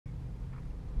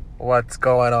What's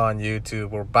going on,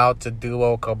 YouTube? We're about to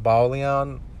duo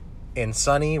Cobalion in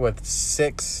Sunny with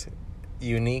 6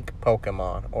 unique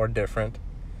Pokemon, or different.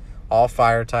 All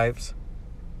fire types.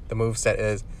 The moveset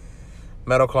is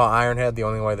Metal Claw, Iron Head, the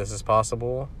only way this is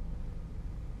possible.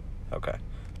 Okay.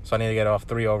 So I need to get off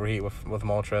 3 Overheat with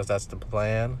Moltres. That's the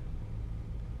plan.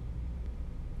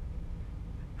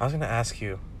 I was going to ask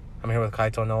you. I'm here with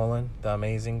Kaito Nolan, the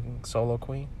amazing solo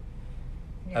queen,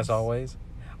 Yes. as always.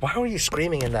 Why were you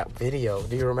screaming in that video?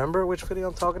 Do you remember which video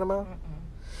I'm talking about?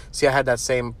 See, I had that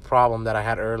same problem that I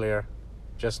had earlier,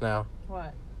 just now.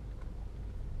 What?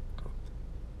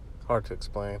 Hard to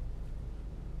explain.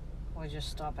 We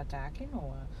just stop attacking or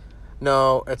what?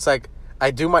 No, it's like I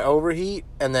do my overheat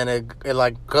and then it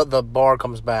the bar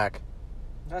comes back.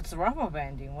 That's rubber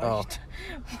banding. What, Oh.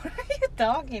 what are you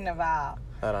talking about?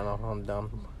 I don't know. I'm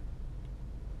dumb.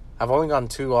 I've only gotten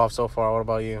 2 off so far. What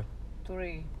about you?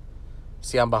 3.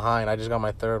 See, I'm behind. I just got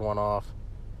my 3rd one off.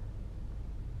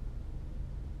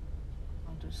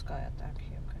 I'll do sky attack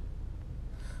here, okay?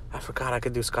 I forgot I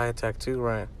could do Sky Attack too,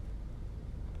 right?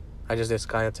 I just did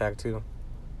Sky Attack too.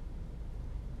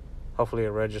 Hopefully it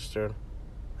registered.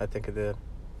 I think it did.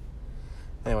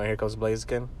 Anyway, here comes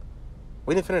Blaziken.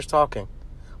 We didn't finish talking.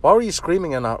 Why were you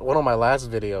screaming in one of my last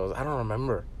videos? I don't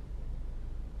remember.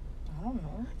 I don't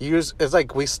know. It's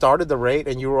like we started the raid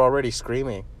and you were already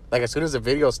screaming. Like as soon as the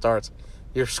video starts,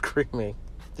 you're screaming.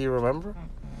 Do you remember?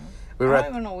 We were I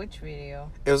don't even know which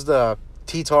video. It was the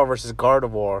T-Tar versus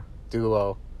Gardevoir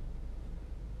duo.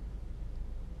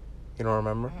 You don't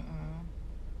remember?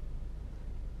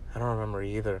 I don't remember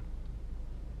either.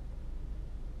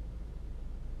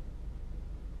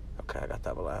 Okay, I got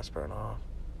that last burn off.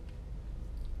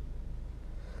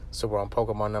 So we're on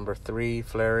Pokemon number 3,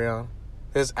 Flareon.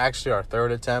 This is actually our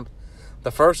 3rd attempt.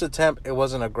 The first attempt, it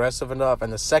wasn't aggressive enough,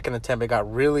 and the second attempt, it got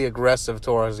really aggressive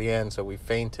towards the end, so we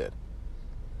fainted.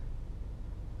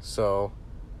 So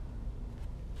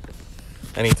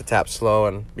I need to tap slow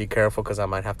and be careful because I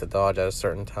might have to dodge at a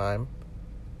certain time.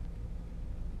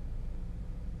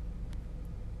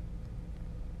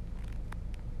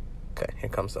 Okay, here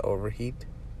comes the overheat.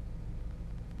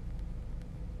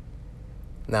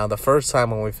 Now, the first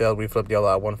time when we failed, we flipped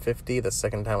yellow at 150. The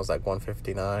second time was like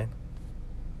 159.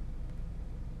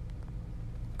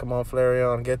 Come on,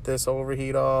 Flareon, get this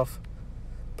overheat off.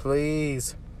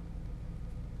 Please.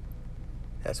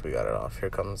 Yes, we got it off.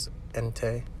 Here comes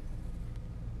Entei.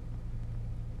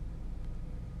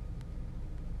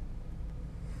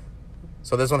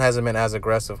 So this one hasn't been as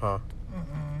aggressive, huh?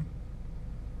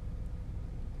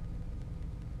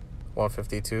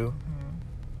 152.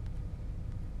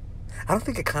 I don't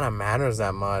think it kind of matters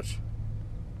that much.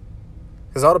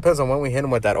 Because it all depends on when we hit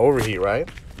him with that overheat, right?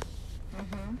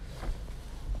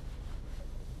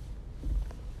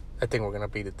 I think we're going to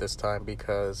beat it this time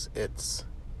because it's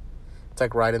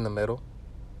like right in the middle.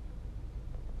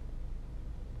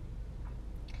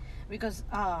 Because,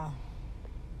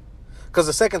 Because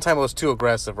the second time it was too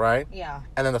aggressive, right? yeah.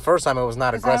 And then the first time it was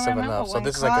not aggressive enough. So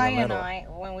this is like in the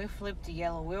middle. When we flipped the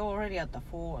yellow, we were already at the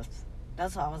 4th.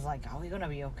 That's why I was like, are we going to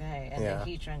be okay? And then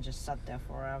Heatran just sat there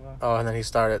forever. Oh, and then he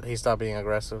stopped being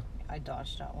aggressive. I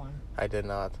dodged that one. I did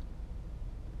not.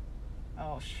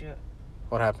 Oh, shit.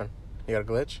 What happened? You got a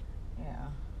glitch? Yeah.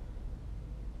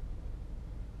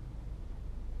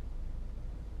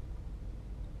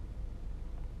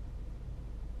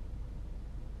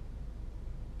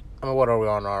 I mean, what are we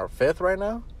on, our 5th right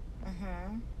now?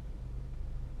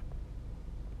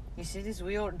 You see this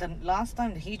wheel? The last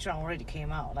time the Heatran already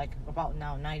came out, like about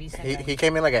now, 90 seconds. He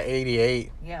came in like at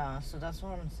 88. Yeah, so that's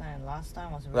what I'm saying. Last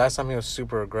time was really Last time he was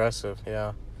super aggressive,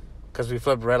 yeah. Because we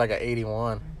flipped red like at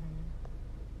 81.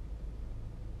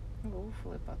 We'll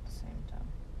flip at the same time.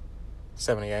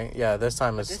 78. Yeah, this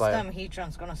time But it's this like... time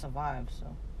Heatran's gonna survive,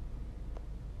 so.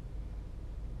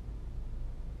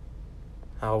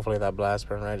 Hopefully that blast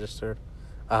burn registered.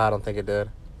 I don't think it did.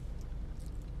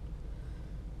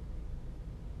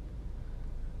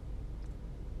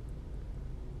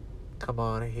 Come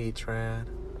on, Heatran.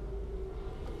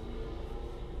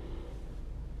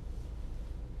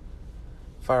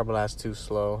 Fire blast too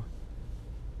slow.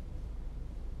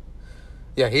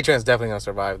 Yeah, Heatran's definitely gonna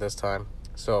survive this time.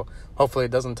 So hopefully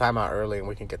it doesn't time out early and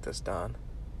we can get this done.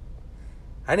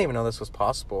 I didn't even know this was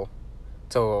possible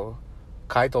till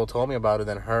Kaito told me about it,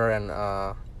 and her and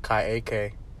Kai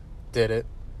AK did it.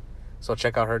 So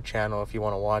check out her channel if you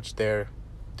want to watch their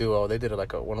duo. They did it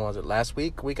like when was it? Last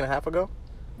week and a half ago?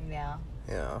 Yeah.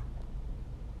 Yeah.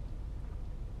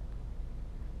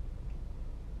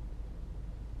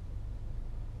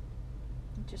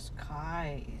 Just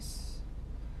Kai is...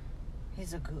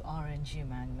 He's a good RNG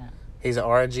magnet. He's an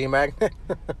RNG magnet.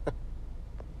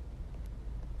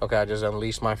 Okay, I just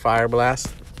unleashed my fire blast.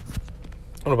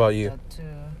 What about you? That too.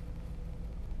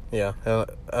 Yeah.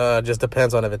 Just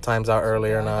depends on if it times out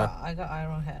early or not. I got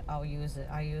Iron Head. I'll use it.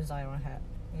 I use Iron Head.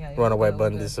 Yeah. Runaway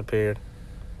button disappeared.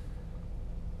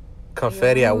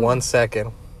 Confetti at 1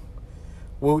 second.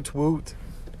 Woot woot.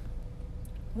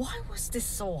 Why was this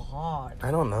so hard?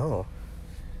 I don't know.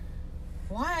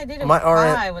 Why I didn't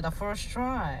try with the first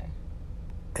try?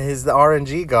 He's the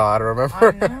RNG god,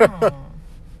 remember? I know.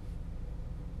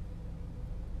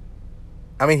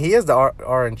 I mean, he is the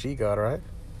RNG god, right?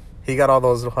 He got all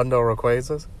those Hundo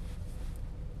Rayquazas.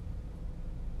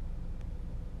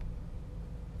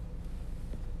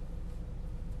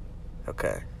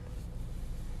 Okay.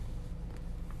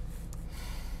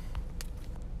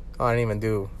 Oh, I didn't even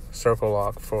do circle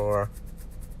lock for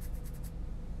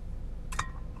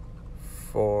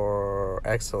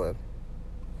excellent.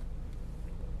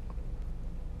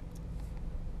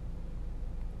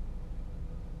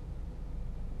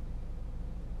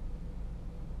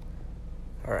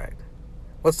 All right.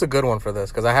 What's the good one for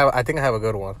this? Because I think I have a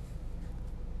good one.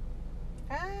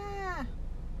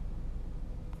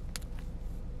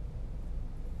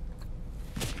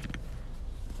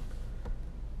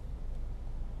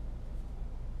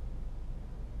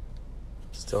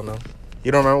 Still no.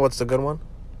 You don't remember what's the good one?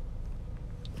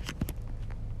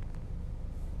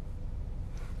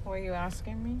 Were you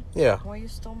asking me? Yeah. Why you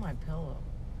stole my pillow?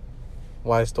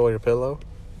 Why I stole your pillow?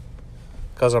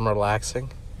 Because I'm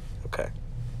relaxing. Okay.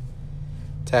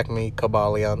 Attack me,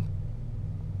 Cobalion.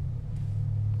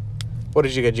 What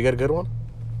did you get? Did you get a good one?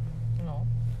 No.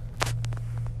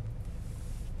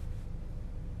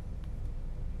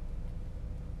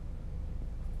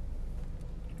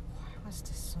 Why was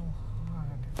this so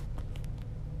hard?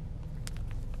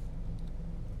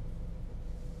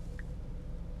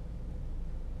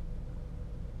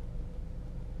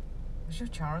 Was your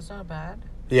Charizard bad?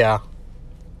 Yeah.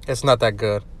 It's not that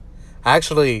good. I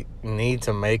actually need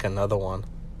to make another one.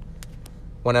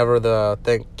 Whenever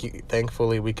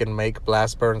thankfully we can make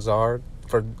Blast Burn Zard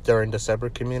during December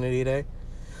Community Day.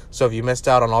 So if you missed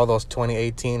out on all those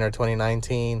 2018 or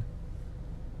 2019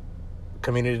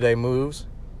 Community Day moves,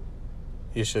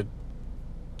 you should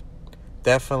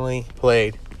definitely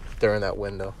play during that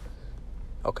window.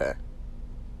 Okay.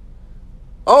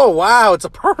 Oh wow, it's a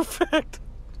perfect.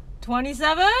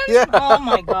 27? Yeah. Oh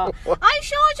my god. I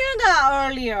showed you that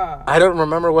earlier. I don't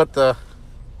remember what the...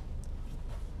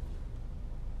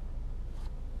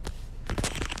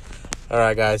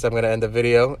 Alright guys, I'm going to end the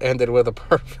video. Ended with a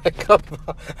perfect couple.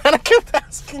 And I kept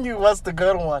asking you what's the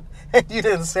good one. And you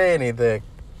didn't say anything.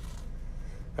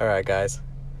 Alright guys.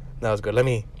 That was good.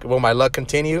 Will my luck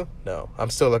continue? No. I'm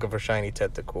still looking for shiny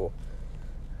Tentacool.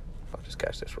 I'll just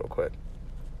catch this real quick.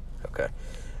 Okay.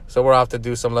 So we're off to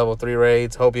do some level 3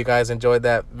 raids. Hope you guys enjoyed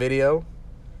that video.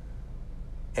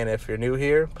 And if you're new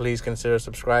here, please consider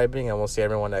subscribing. And we'll see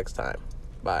everyone next time.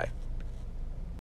 Bye.